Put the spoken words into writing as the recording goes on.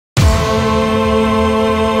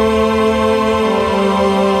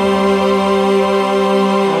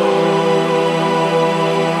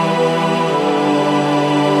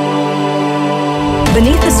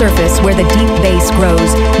surface where the deep bass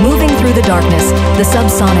grows, moving through the darkness, the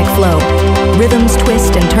subsonic flow. Rhythms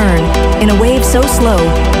twist and turn. In a wave so slow,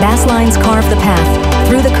 bass lines carve the path,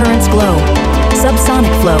 through the current's glow. Subsonic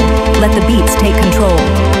flow, let the beats take control.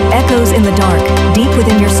 Echoes in the dark, deep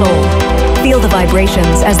within your soul. Feel the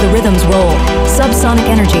vibrations as the rhythms roll. Subsonic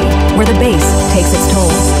energy, where the bass takes its toll.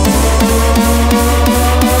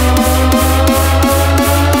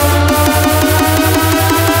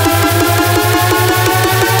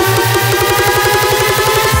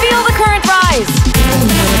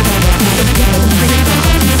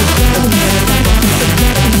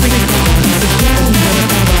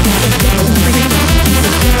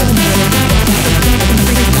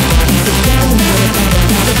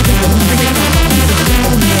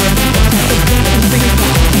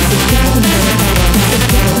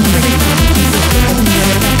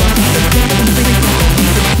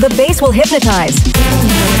 The bass will hypnotize.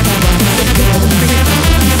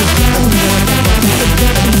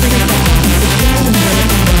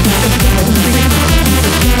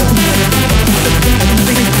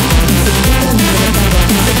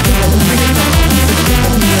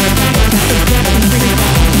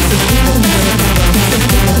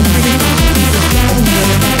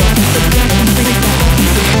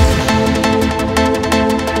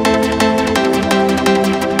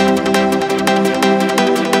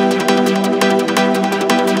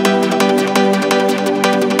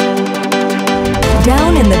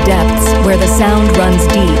 Down in the depths, where the sound runs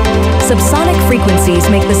deep, subsonic frequencies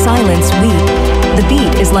make the silence weep. The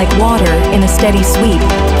beat is like water in a steady sweep,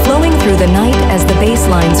 flowing through the night as the bass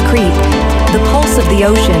lines creep. The pulse of the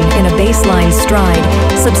ocean in a bass line's stride,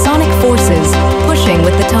 subsonic forces pushing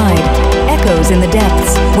with the tide. Echoes in the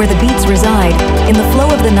depths, where the beats reside. In the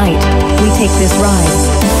flow of the night, we take this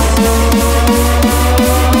ride.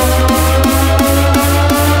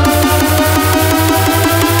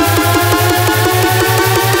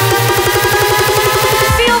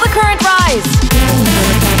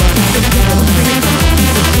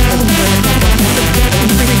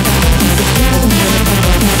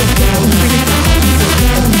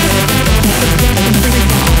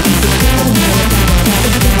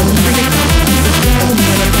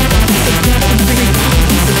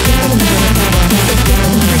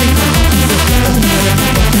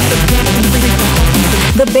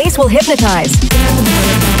 The bass will hypnotize.